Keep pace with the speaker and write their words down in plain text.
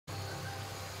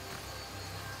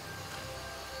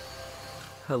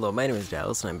Hello, my name is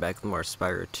Dallas, and I'm back with more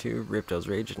Spyro 2 Ripto's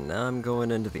Rage, and now I'm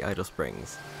going into the Idle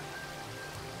Springs.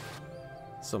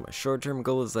 So my short-term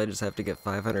goal is I just have to get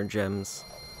 500 gems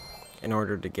in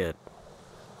order to get,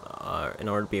 in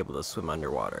order to be able to swim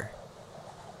underwater.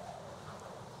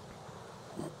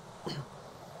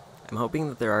 I'm hoping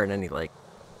that there aren't any, there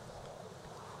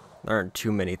aren't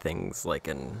too many things like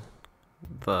in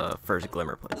the first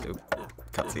Glimmer playthrough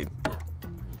cutscene.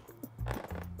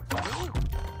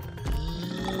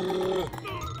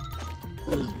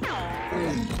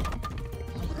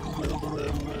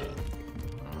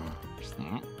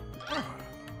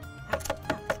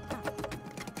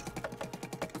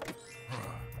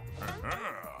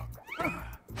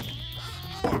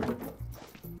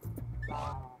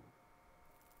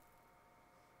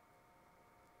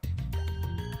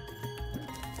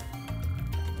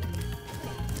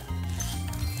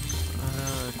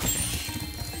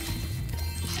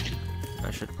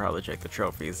 I should probably check the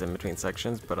trophies in between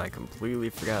sections, but I completely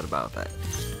forgot about that.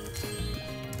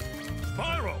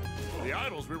 Spyro! The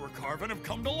idols we were carving have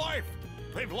come to life!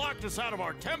 They've locked us out of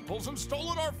our temples and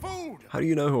stolen our food! How do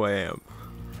you know who I am?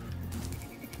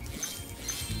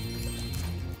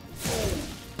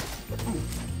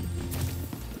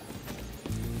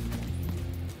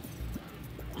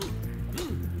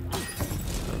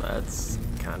 Well, that's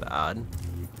kinda odd.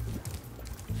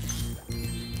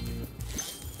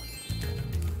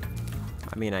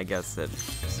 I mean, I guess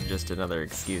it's just another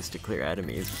excuse to clear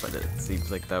enemies, but it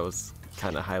seems like that was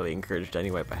kind of highly encouraged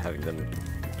anyway by having them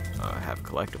have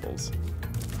collectibles,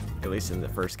 at least in the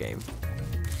first game.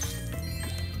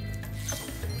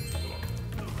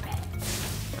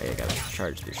 Oh yeah, I gotta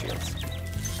charge their shields.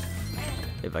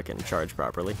 If I can charge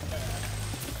properly.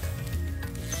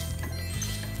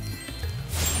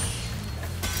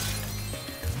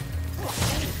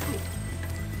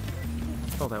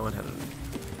 Oh, that one had a...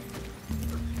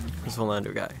 Just hold on to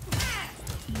a guy.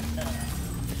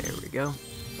 There we go.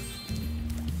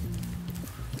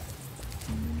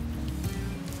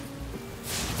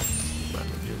 Let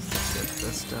me just get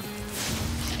this stuff.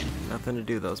 Nothing to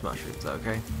do with those mushrooms,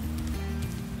 okay?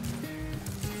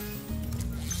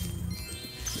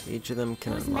 So each of them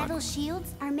can Those unlock. metal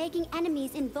shields are making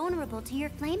enemies invulnerable to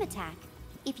your flame attack.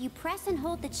 If you press and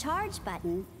hold the charge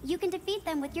button, you can defeat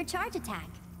them with your charge attack.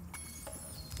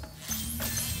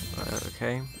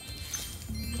 Okay.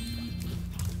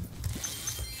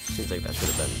 Seems like that should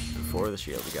have been before the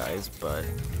shield guys, but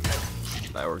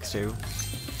that works too.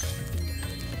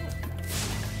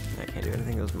 I can't do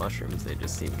anything with those mushrooms, they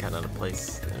just seem kind of out of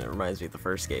place, and it reminds me of the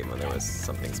first game when there was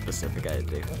something specific I had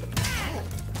to do.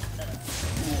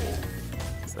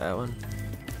 Is that one?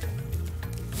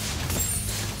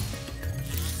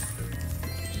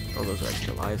 Oh, those are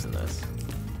extra lives in this.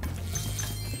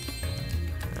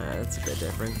 That's a bit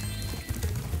different.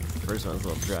 The first one's a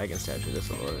little dragon statue, this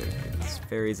one it's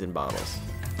fairies in bottles.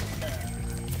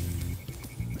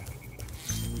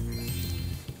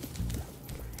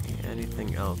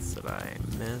 Anything else that I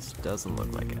missed? Doesn't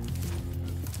look like it.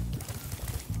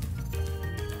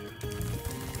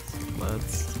 So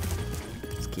let's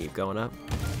just keep going up.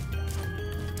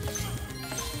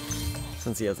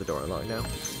 Since he has the door unlocked now.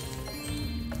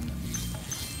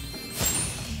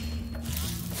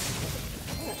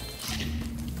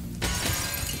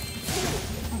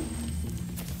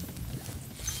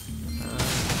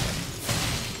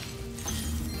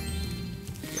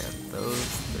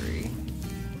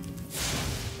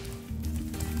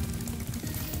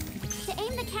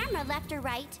 Left or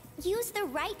right, use the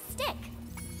right stick.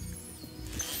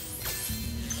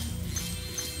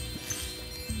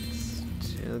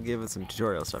 She'll give us some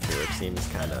tutorial stuff here, which seems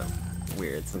kind of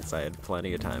weird since I had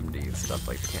plenty of time to use stuff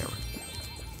like the camera.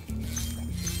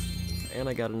 And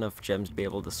I got enough gems to be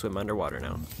able to swim underwater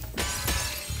now.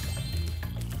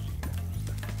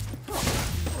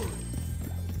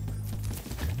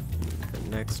 The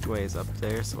next way is up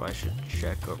there, so I should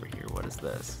check over here. What is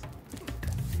this?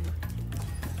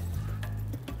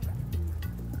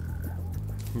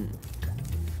 I'm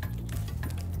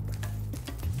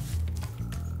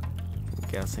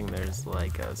guessing there's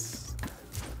like a...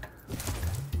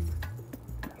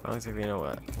 I don't exactly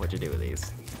know what to do with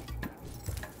these.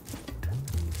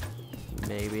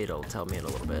 Maybe it'll tell me in a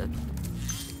little bit.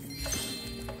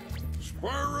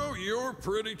 Spyro, you're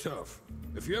pretty tough.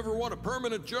 If you ever want a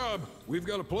permanent job, we've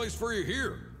got a place for you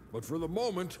here. But for the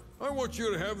moment, I want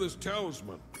you to have this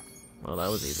talisman. Well, that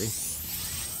was easy.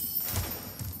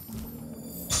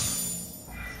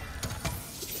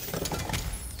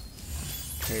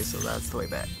 Okay, so that's the way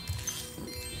back.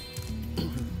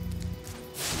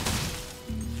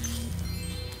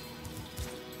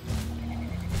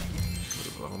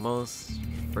 Almost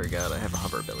Forgot I have a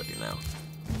hover ability now.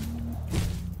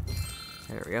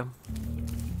 There we go.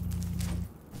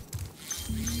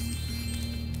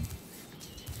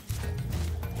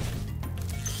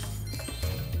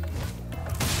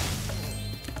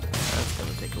 That's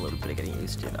gonna take a little bit of getting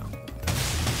used to though.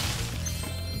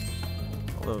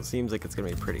 Although it seems like it's gonna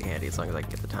be pretty handy as long as I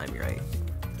can get the timing right.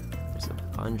 There's a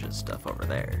bunch of stuff over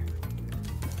there.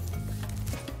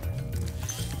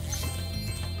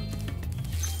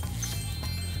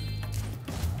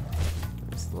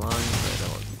 As long as I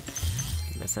don't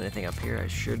miss anything up here, I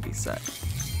should be set.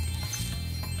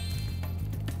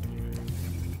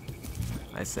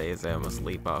 I say as I almost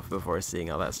leap off before seeing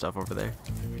all that stuff over there.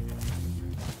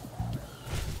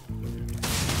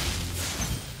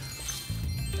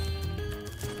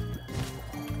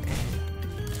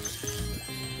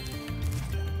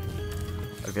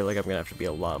 I feel like I'm gonna have to be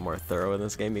a lot more thorough in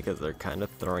this game because they're kind of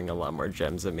throwing a lot more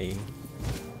gems at me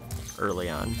early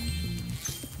on.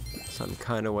 So I'm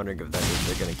kind of wondering if that means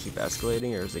they're gonna keep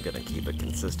escalating or is it gonna keep a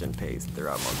consistent pace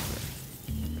throughout most of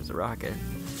it. There's a rocket.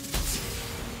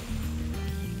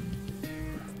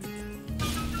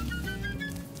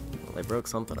 Well, they broke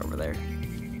something over there.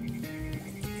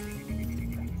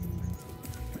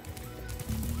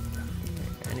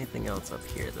 Anything else up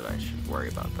here that I should worry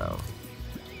about though?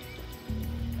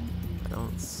 I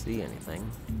don't see anything.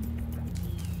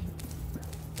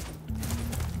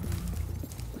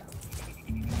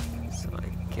 So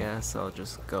I guess I'll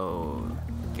just go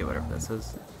get whatever this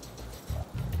is.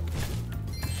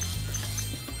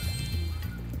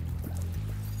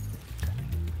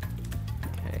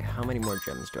 Okay, how many more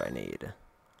gems do I need?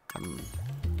 I'm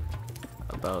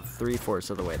about 3/4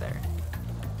 of the way there.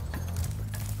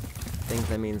 I think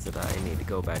that means that I need to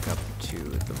go back up to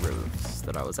the roofs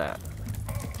that I was at.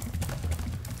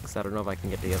 I don't know if I can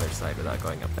get to the other side without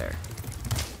going up there.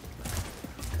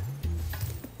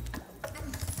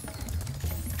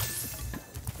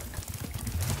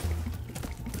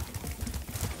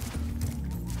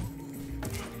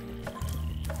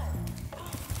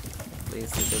 At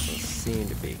least it doesn't seem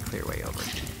to be a clear way over.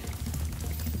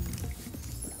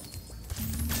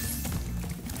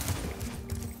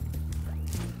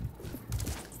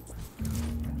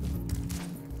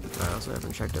 I also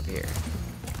haven't checked up here.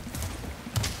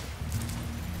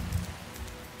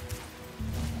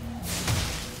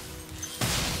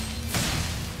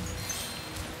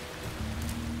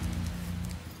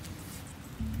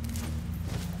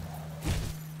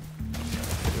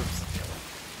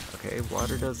 Okay,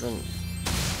 water doesn't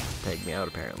take me out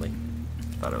apparently.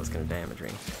 Thought it was gonna damage me.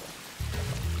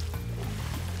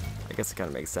 I guess it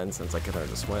kinda makes sense since I can learn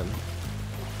to swim.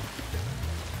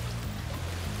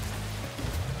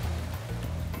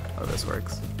 Oh, this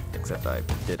works. Except I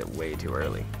did it way too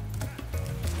early.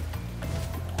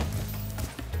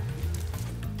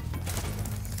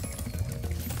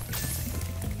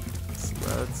 So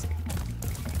that's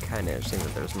kinda interesting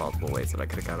that there's multiple ways that I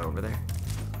could've got over there.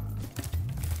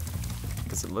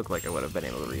 Because it looked like I would have been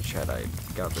able to reach had I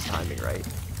got the timing right.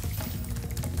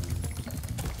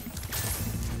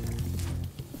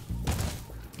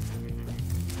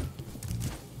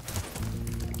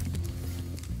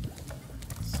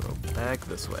 So back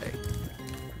this way.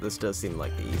 This does seem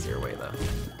like the easier way though.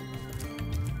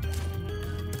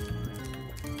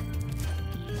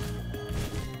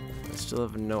 I still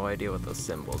have no idea what those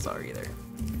symbols are either.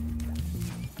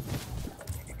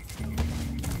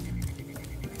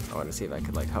 I want to see if I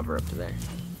could like hover up to there.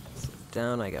 So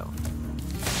down I go.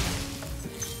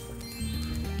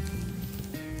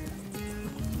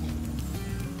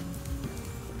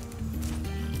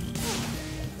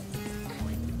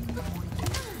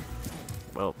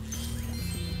 Well,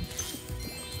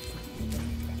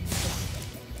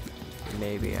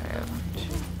 maybe I have to.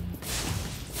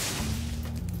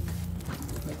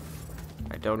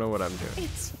 I don't know what I'm doing.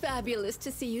 It's fabulous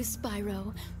to see you,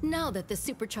 Spyro. Now that the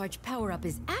supercharged power-up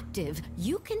is active,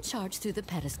 you can charge through the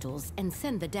pedestals and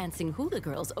send the dancing hula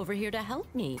girls over here to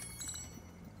help me.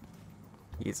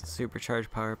 Use a supercharged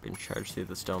power-up and charge through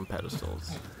the stone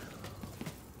pedestals.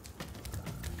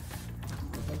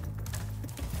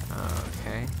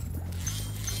 Okay.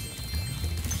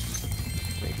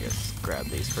 Let me just grab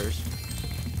these first.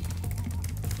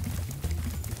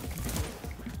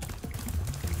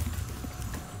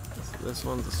 So this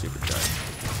one's a supercharge.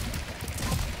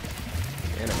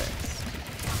 And a mix.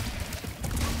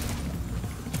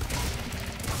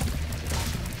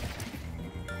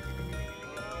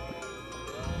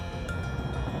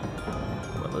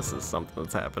 Well, this is something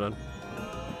that's happening.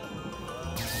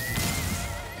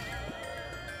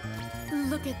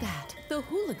 Look at that. The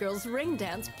hula girls' ring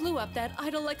dance blew up that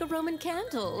idol like a Roman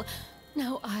candle.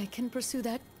 Now I can pursue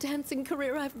that dancing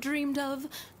career I've dreamed of.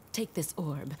 Take this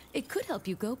orb. It could help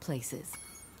you go places.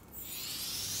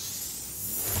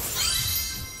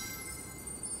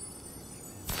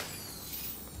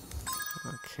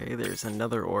 Okay, there's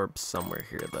another orb somewhere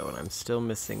here though, and I'm still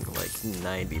missing like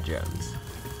 90 gems.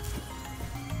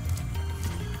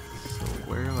 So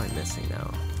where am I missing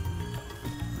now?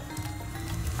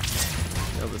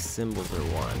 I know the symbols are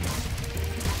one.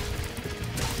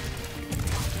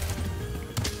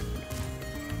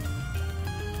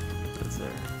 Is there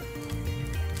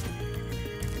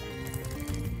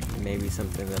maybe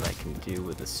something that I can do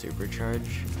with a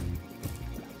supercharge?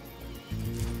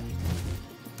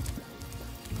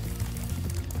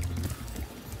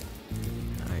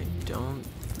 Don't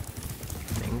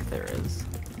think there is.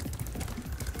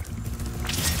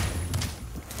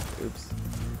 Oops.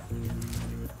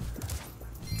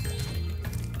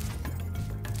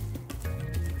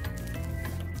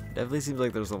 Definitely seems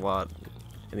like there's a lot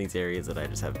in these areas that I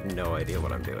just have no idea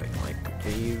what I'm doing. Like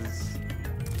these,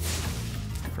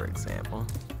 for example.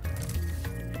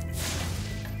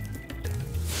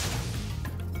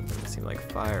 Doesn't seem like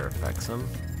fire affects them.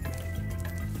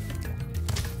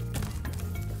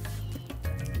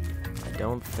 I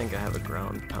don't think I have a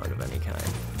ground pound of any kind.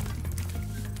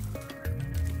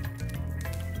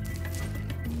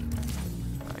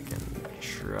 I can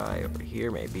try over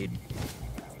here maybe.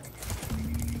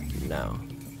 No.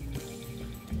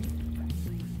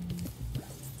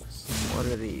 So what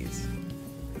are these?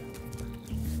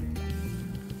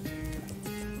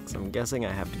 So I'm guessing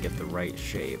I have to get the right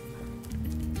shape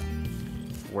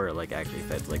where it like actually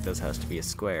fits. Like this has to be a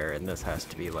square and this has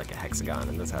to be like a hexagon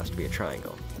and this has to be a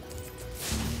triangle.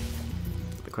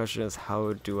 The question is,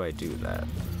 how do I do that?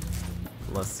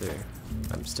 Unless there...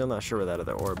 I'm still not sure where that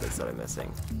other orb is that I'm missing.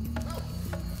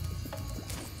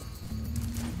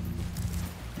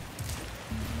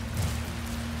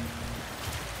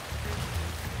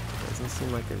 Doesn't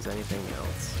seem like there's anything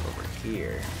else over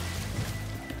here.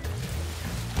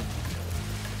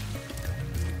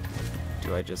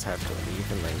 Do I just have to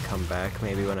leave and then come back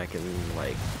maybe when I can,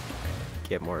 like,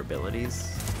 get more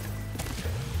abilities?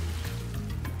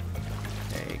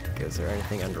 Is there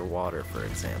anything underwater, for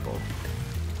example?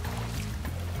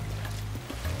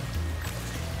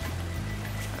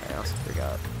 I also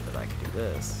forgot that I could do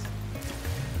this.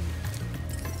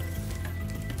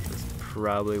 This is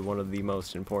probably one of the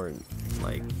most important,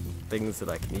 like, things that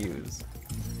I can use.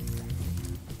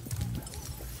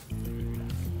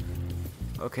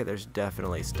 Okay, there's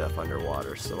definitely stuff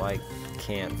underwater, so I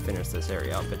can't finish this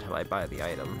area up until I buy the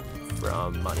item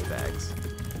from Moneybags.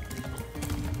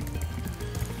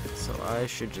 So I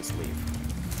should just leave.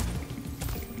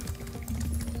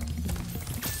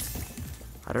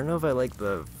 I don't know if I like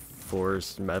the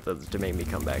forced methods to make me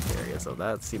come back to areas, so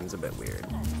that seems a bit weird.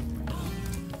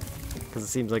 Because it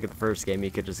seems like in the first game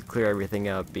you could just clear everything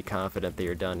up, be confident that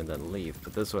you're done, and then leave.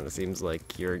 But this one it seems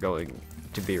like you're going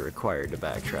to be required to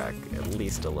backtrack at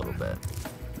least a little bit.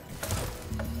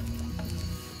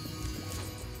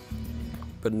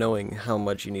 But knowing how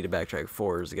much you need to backtrack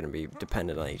for is going to be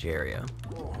dependent on each area.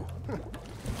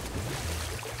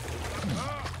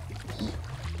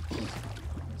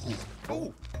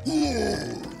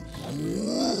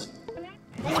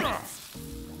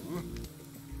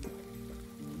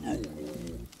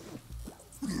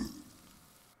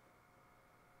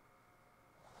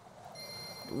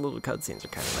 The little cutscenes are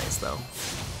kind of nice, though.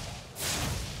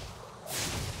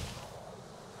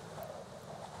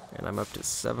 And I'm up to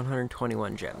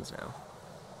 721 gems now.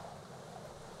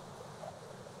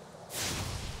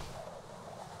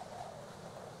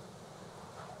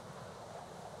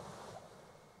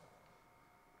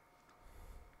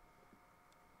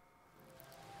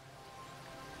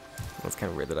 It's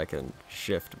kind of weird that I can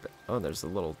shift. Oh, there's a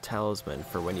little talisman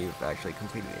for when you've actually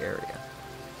completed the area.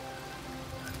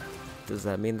 Does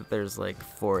that mean that there's like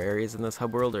 4 areas in this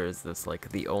hub world, or is this like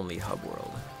the only hub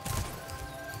world?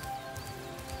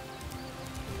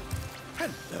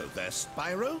 Hello there,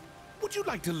 Spyro. Would you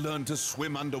like to learn to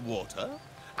swim underwater?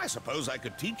 I suppose I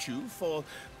could teach you for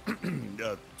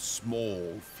a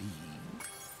small fee.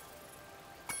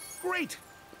 Great.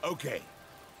 Okay.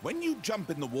 When you jump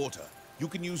in the water, you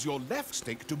can use your left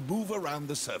stick to move around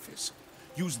the surface.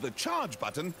 Use the charge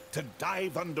button to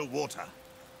dive underwater.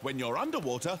 When you're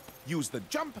underwater, use the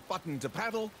jump button to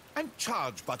paddle and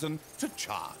charge button to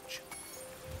charge.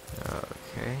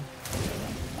 Okay.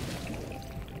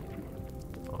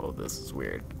 Oh, this is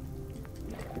weird.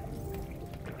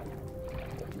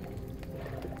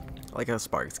 I like how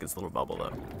Sparks gets a little bubble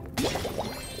though.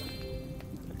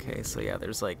 Okay, so yeah,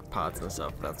 there's like pots and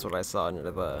stuff. That's what I saw near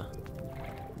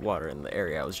water in the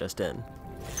area I was just in.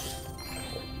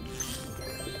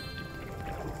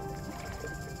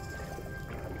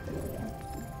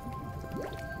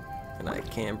 And I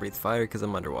can't breathe fire because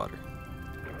I'm underwater.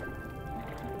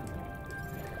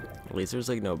 At least there's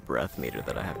like no breath meter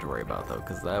that I have to worry about though,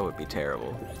 because that would be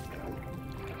terrible.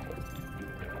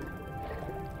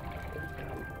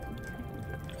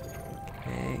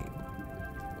 Okay.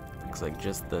 Looks like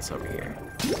just this over here.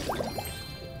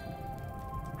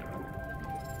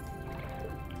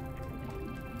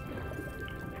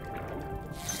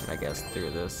 I guess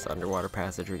through this underwater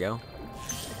passage we go.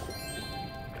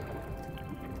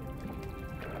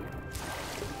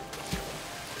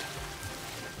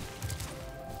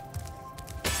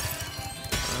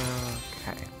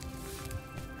 Okay.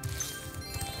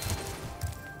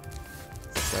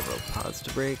 Several pods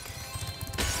to break.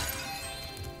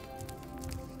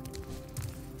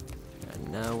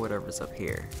 And now whatever's up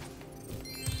here.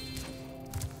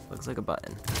 Looks like a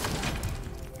button.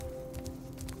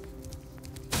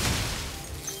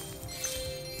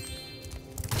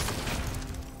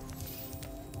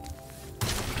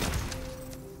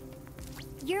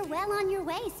 You're well on your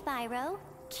way, Spyro.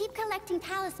 Keep collecting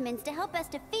talismans to help us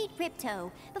defeat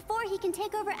Ripto before he can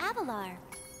take over Avalar.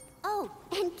 Oh,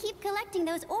 and keep collecting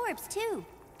those orbs too.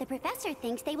 The professor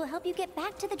thinks they will help you get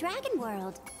back to the Dragon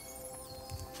World.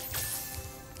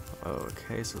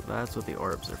 Okay, so that's what the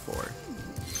orbs are for.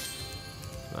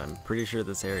 I'm pretty sure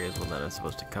this area is one that I'm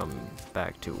supposed to come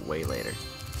back to way later.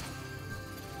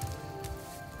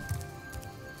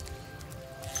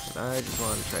 But I just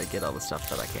want to try to get all the stuff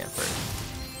that I can first.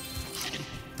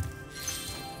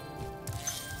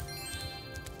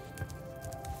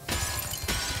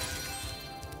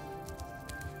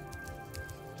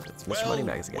 It's Mr.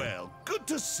 Moneybags again. Well, good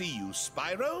to see you,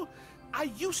 Spyro. I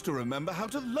used to remember how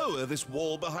to lower this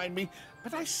wall behind me,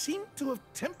 but I seem to have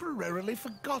temporarily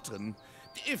forgotten.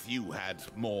 If you had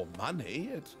more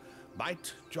money, it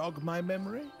might jog my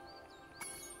memory.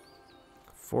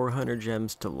 400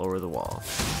 gems to lower the wall.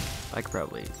 I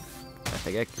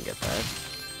think I can get that.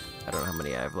 I don't know how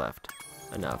many I have left.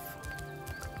 Enough.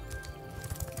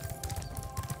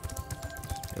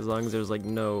 As long as there's like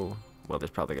no... Well,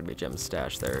 there's probably gonna be gems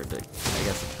stashed there. I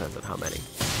guess it depends on how many.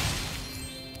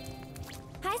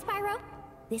 Hi, Spyro.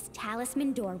 This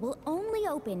talisman door will only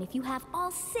open if you have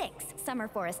all 6 Summer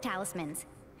Forest talismans.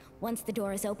 Once the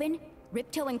door is open,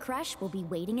 Ripto and Crush will be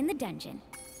waiting in the dungeon.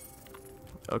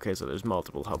 Okay, so there's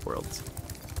multiple hub worlds.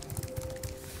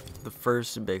 The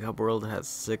first big hub world has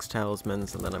 6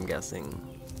 talismans, and then I'm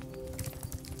guessing...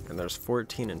 And there's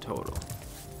 14 in total.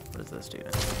 What does this do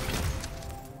now?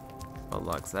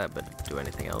 Unlocks that, but do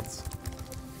anything else?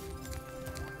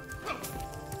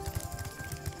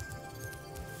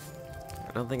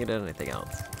 I don't think it did anything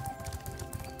else.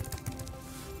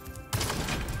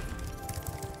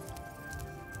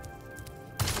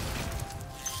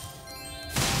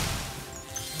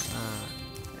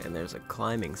 And there's a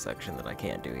climbing section that I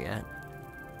can't do yet.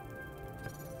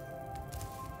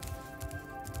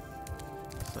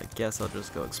 So I guess I'll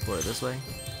just go explore this way.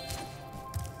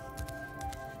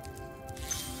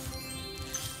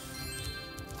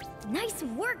 Nice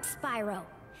work, Spyro!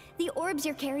 The orbs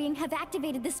you're carrying have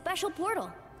activated the special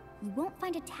portal. You won't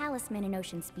find a talisman in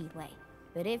Ocean Speedway,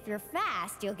 but if you're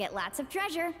fast, you'll get lots of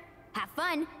treasure. Have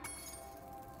fun!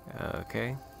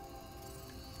 Okay.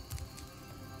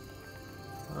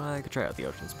 Well, I could try out the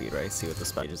Ocean Speedway, see what the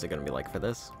stages are going to be like for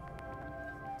this.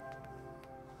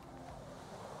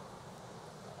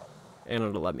 And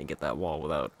it'll let me get that wall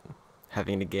without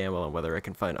having to gamble on whether I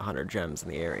can find 100 gems in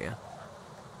the area.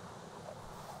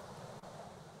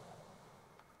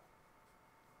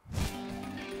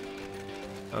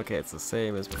 Okay, it's the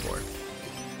same as before.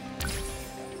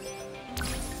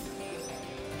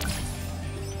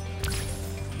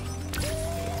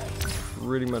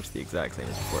 Pretty much the exact same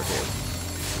as before, too.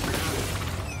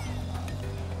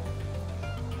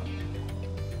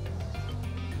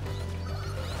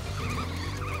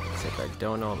 Except I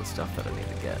don't know all the stuff that I need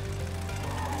to get.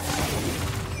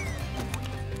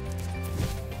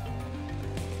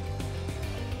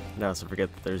 And I also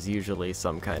forget that there's usually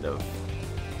some kind of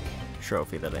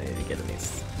trophy that I need to get in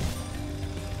these.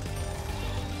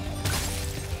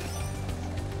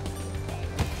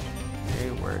 Okay,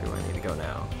 where do I need to go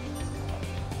now?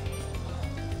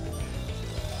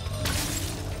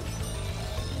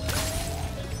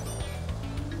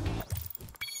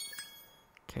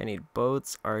 Okay, I need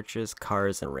boats, arches,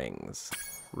 cars, and rings.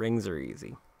 Rings are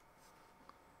easy.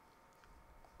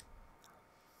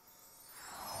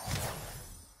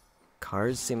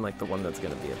 Cars seem like the one that's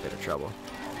gonna be a bit of trouble.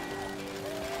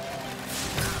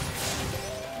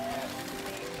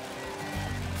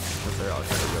 because they're all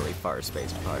kind of really far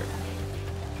spaced apart.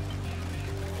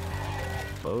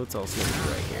 Boats all seem to be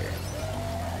right here.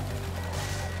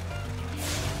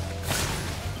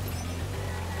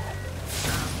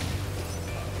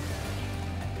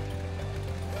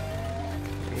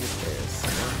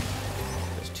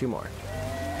 There's two more.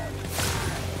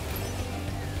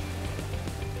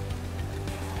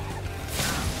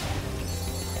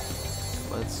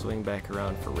 Let's swing back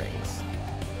around for rings.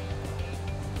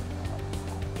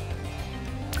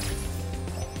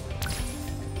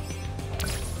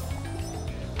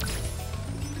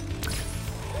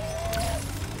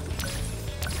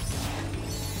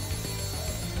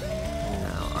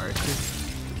 Now arches.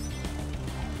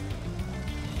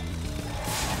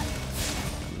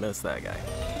 Missed that guy.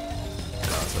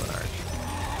 And also an arch.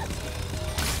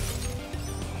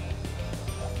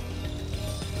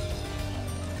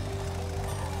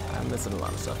 I'm missing a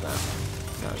lot of stuff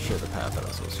now. Not sure the path that I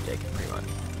was supposed to take pretty much.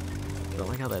 I don't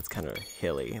like how that's kind of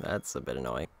hilly. That's a bit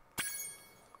annoying.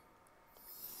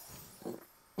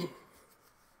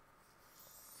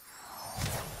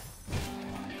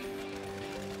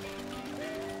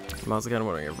 I'm also kind of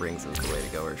wondering if rings is the way to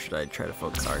go, or should I try to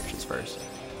focus arches first?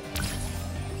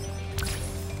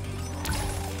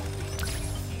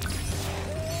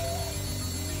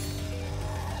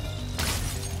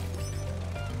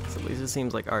 At least it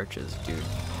seems like arches do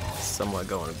somewhat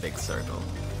go in a big circle.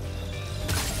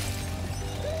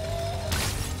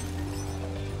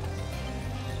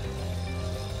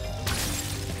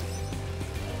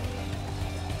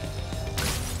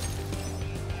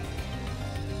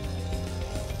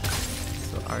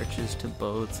 So arches to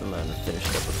boats and then finish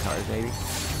it up with cars maybe?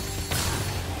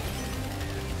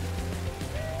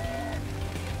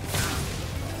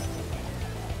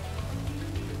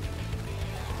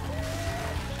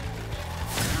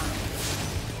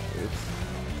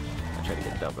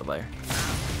 Double layer.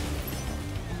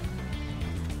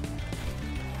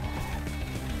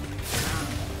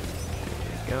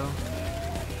 There we go.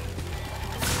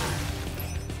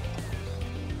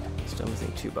 Still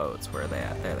missing two boats. Where are they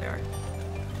at? There they are.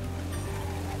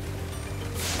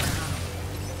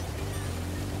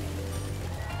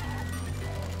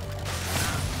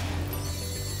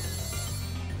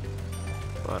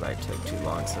 But I took too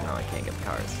long, so now I can't get the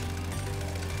cars.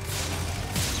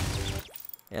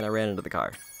 And I ran into the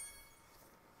car.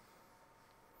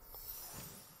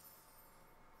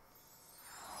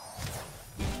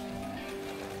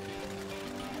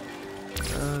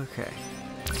 Okay,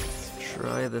 let's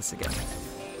try this again. I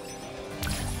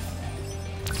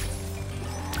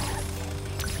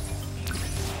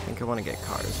think I want to get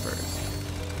cars first.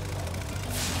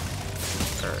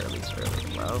 Or at least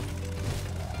really low.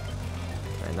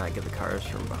 Can I not get the cars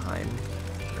from behind?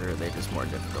 Or are they just more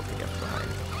difficult to get from behind?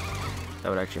 That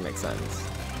would actually make sense.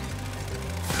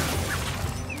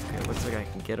 Okay, it looks like I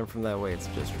can get them from that way, it's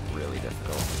just really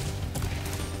difficult.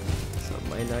 So it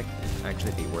might not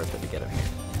actually be worth it to get them here.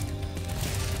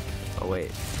 Oh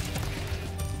wait.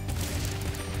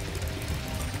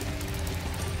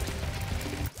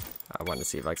 I want to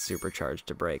see if I can supercharge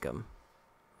to break them.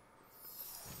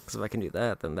 Because if I can do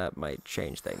that, then that might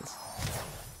change things.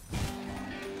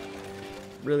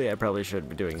 Really, I probably shouldn't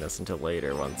be doing this until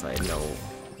later once I know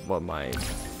what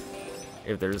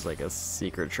if there's like a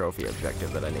secret trophy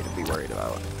objective that I need to be worried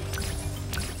about.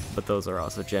 But those are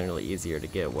also generally easier to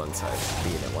get once I've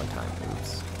beaten it one time.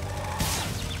 Oops.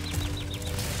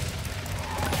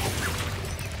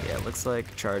 Yeah, it looks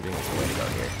like charging is the way to go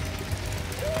here.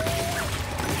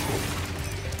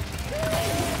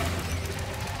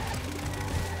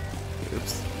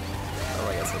 Oops. Oh,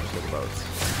 I guess I'll just do the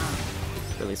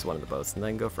boats. Or at least one of the boats, and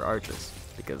then go for arches,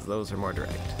 because those are more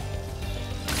direct.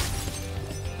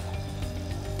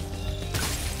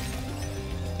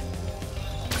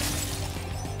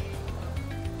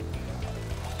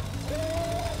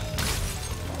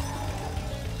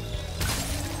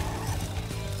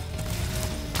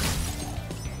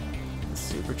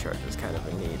 Supercharger is kind of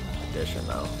a neat addition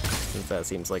though, since that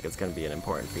seems like it's going to be an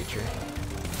important feature.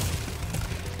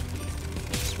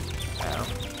 Ow.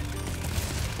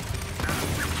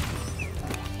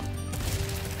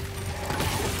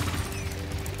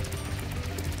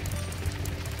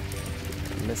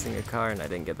 I'm missing a car and I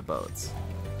didn't get the boats.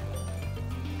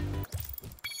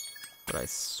 But I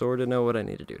sort of know what I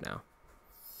need to do now.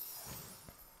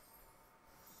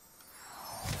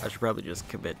 I should probably just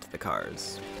commit to the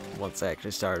cars once I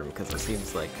actually start them, because it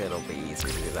seems like it'll be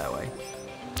easier to do that way.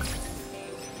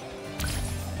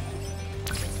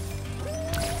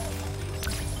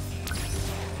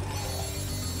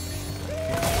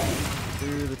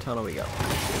 Through the tunnel we go.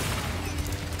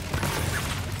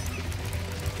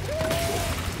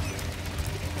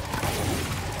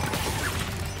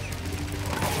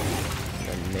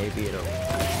 maybe it'll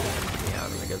get me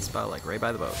out in a good spot, like right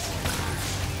by the boats.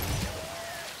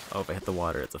 Oh, if I hit the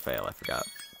water, it's a fail. I forgot.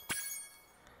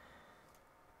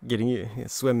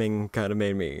 Swimming kind of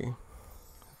made me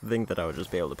think that I would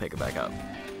just be able to pick it back up.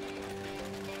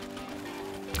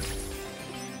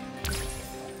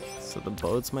 So the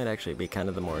boats might actually be kind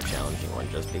of the more challenging one,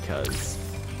 just because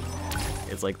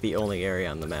it's like the only area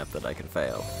on the map that I can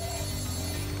fail.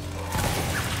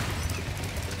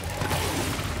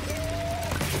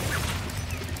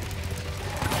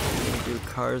 I'm gonna do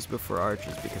cars before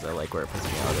arches because I like where it puts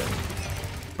me out in.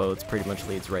 Boats pretty much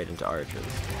leads right into arches.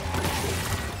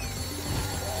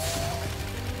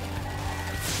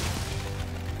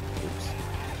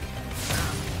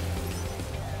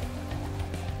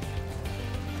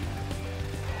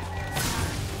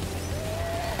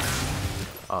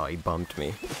 Oh, he bumped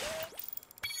me.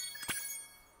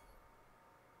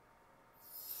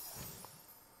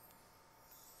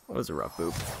 That was a rough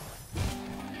boop.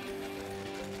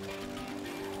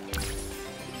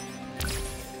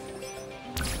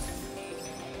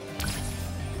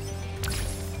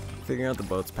 Figuring out the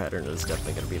boat's pattern is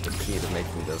definitely going to be the key to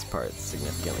making this part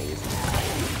significantly easier.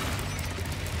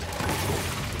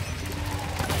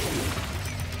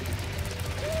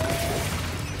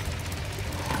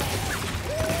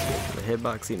 The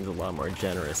hitbox seems a lot more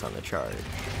generous on the charge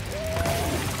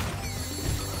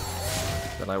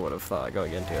than I would have thought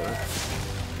going into it.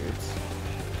 Oops.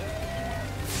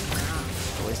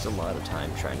 I waste a lot of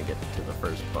time trying to get to the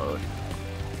first boat.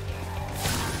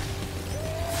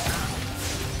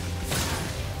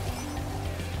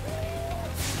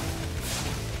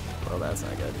 Well, that's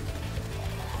not good.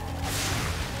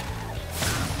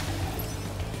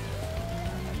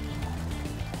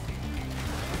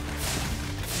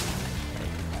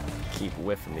 Keep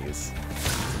whiffing these.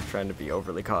 I'm trying to be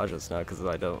overly cautious now because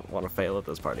I don't want to fail at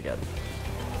this part again.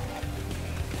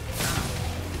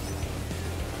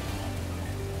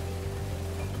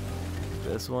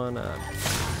 This one,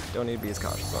 don't need to be as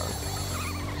cautious on.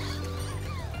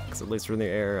 Because at least from the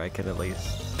air, I can at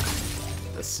least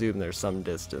assume there's some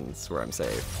distance where I'm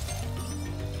safe.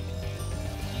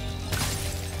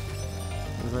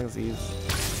 As long as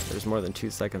there's more than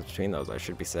 2 seconds between those, I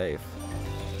should be safe.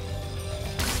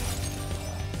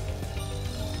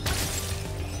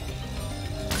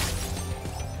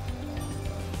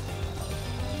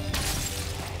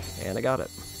 And I got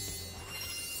it.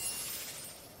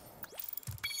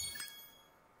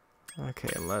 Okay,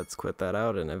 let's quit that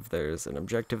out, and if there's an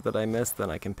objective that I missed, then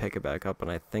I can pick it back up, and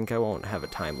I think I won't have a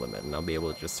time limit, and I'll be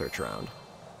able to just search around.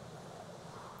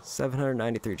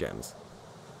 793 gems.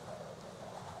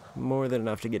 More than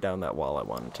enough to get down that wall I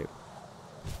wanted to.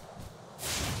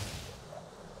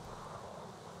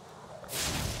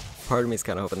 Part of me is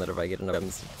kind of hoping that if I get enough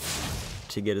gems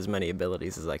to get as many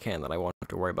abilities as I can, that I won't have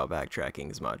to worry about backtracking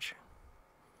as much.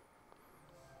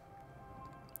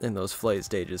 And those flight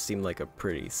stages seem like a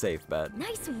pretty safe bet.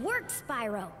 Nice work,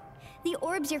 Spyro! The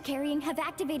orbs you're carrying have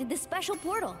activated the special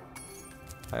portal.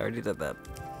 I already did that.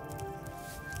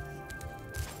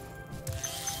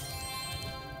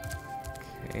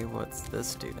 Okay, what's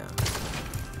this do now?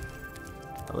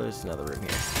 Oh, there's another room here.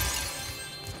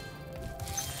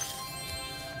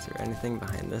 Is there anything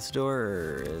behind this door,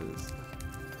 or is...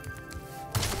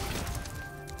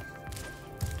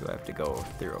 Do I have to go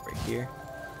through over here?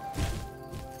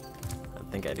 I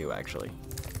think I do, actually.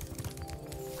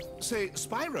 Say,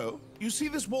 Spyro, you see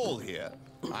this wall here?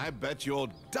 I bet you're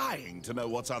dying to know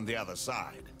what's on the other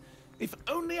side. If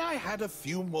only I had a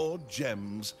few more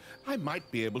gems, I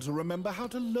might be able to remember how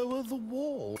to lower the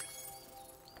wall.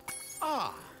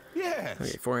 Ah, yes.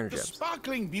 Okay, 400 gems. The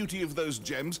sparkling beauty of those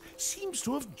gems seems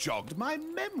to have jogged my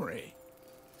memory.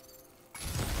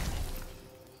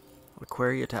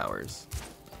 Aquaria Towers.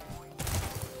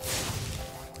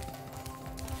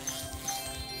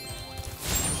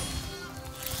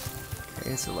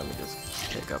 Okay, so let me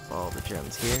just pick up all the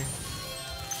gems here.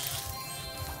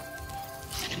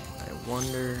 I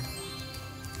wonder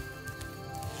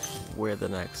where the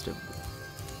next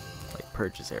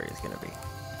purchase area is gonna be.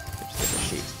 Just get the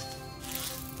sheep.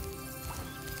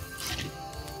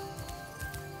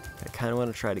 I kind of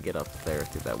want to try to get up there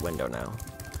through that window now,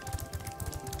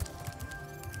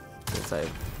 since I'm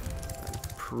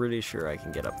pretty sure I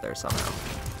can get up there somehow.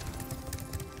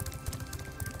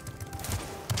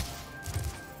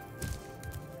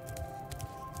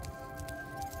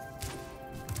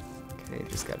 Okay,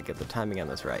 just gotta get the timing on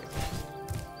this right.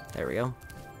 There we go.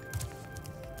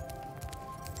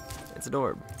 It's an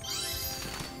orb.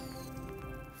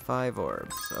 5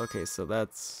 orbs. Okay, so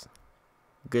that's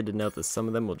good to note that some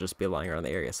of them will just be lying around the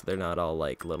area, so they're not all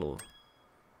like little,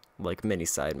 mini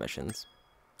side missions.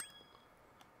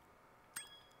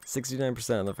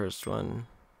 69% on the first one.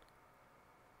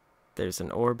 There's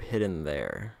an orb hidden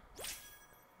there.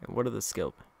 And what are the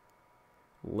skill?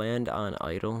 Land on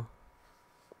idle.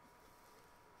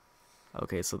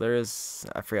 Okay, so there is...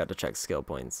 I forgot to check skill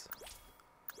points.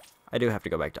 I do have to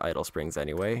go back to Idle Springs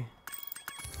anyway.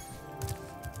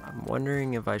 I'm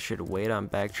wondering if I should wait on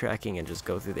backtracking and just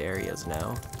go through the areas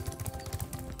now.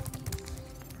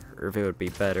 Or if it would be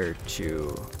better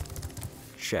to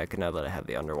check now that I have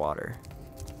the underwater.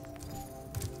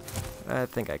 I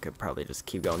think I could probably just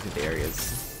keep going through the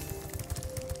areas.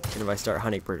 And if I start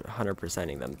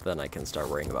 100%ing them, then I can start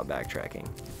worrying about backtracking.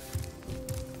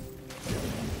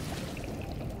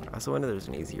 I also wonder if there's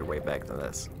an easier way back than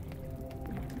this.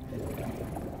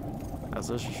 I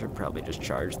also should probably just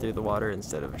charge through the water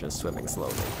instead of just swimming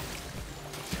slowly.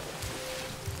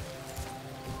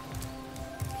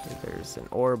 Okay, there's an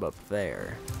orb up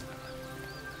there.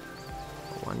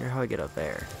 I wonder how I get up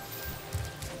there.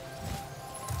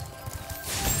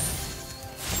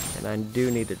 And I do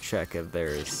need to check if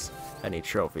there's any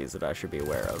trophies that I should be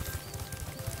aware of.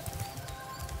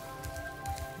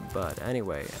 But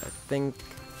anyway, I think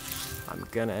I'm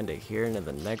gonna end it here, and in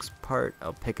the next part,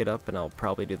 I'll pick it up and I'll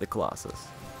probably do the Colossus.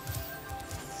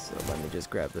 So let me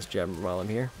just grab this gem while I'm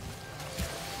here.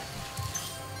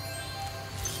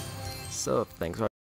 So, thanks for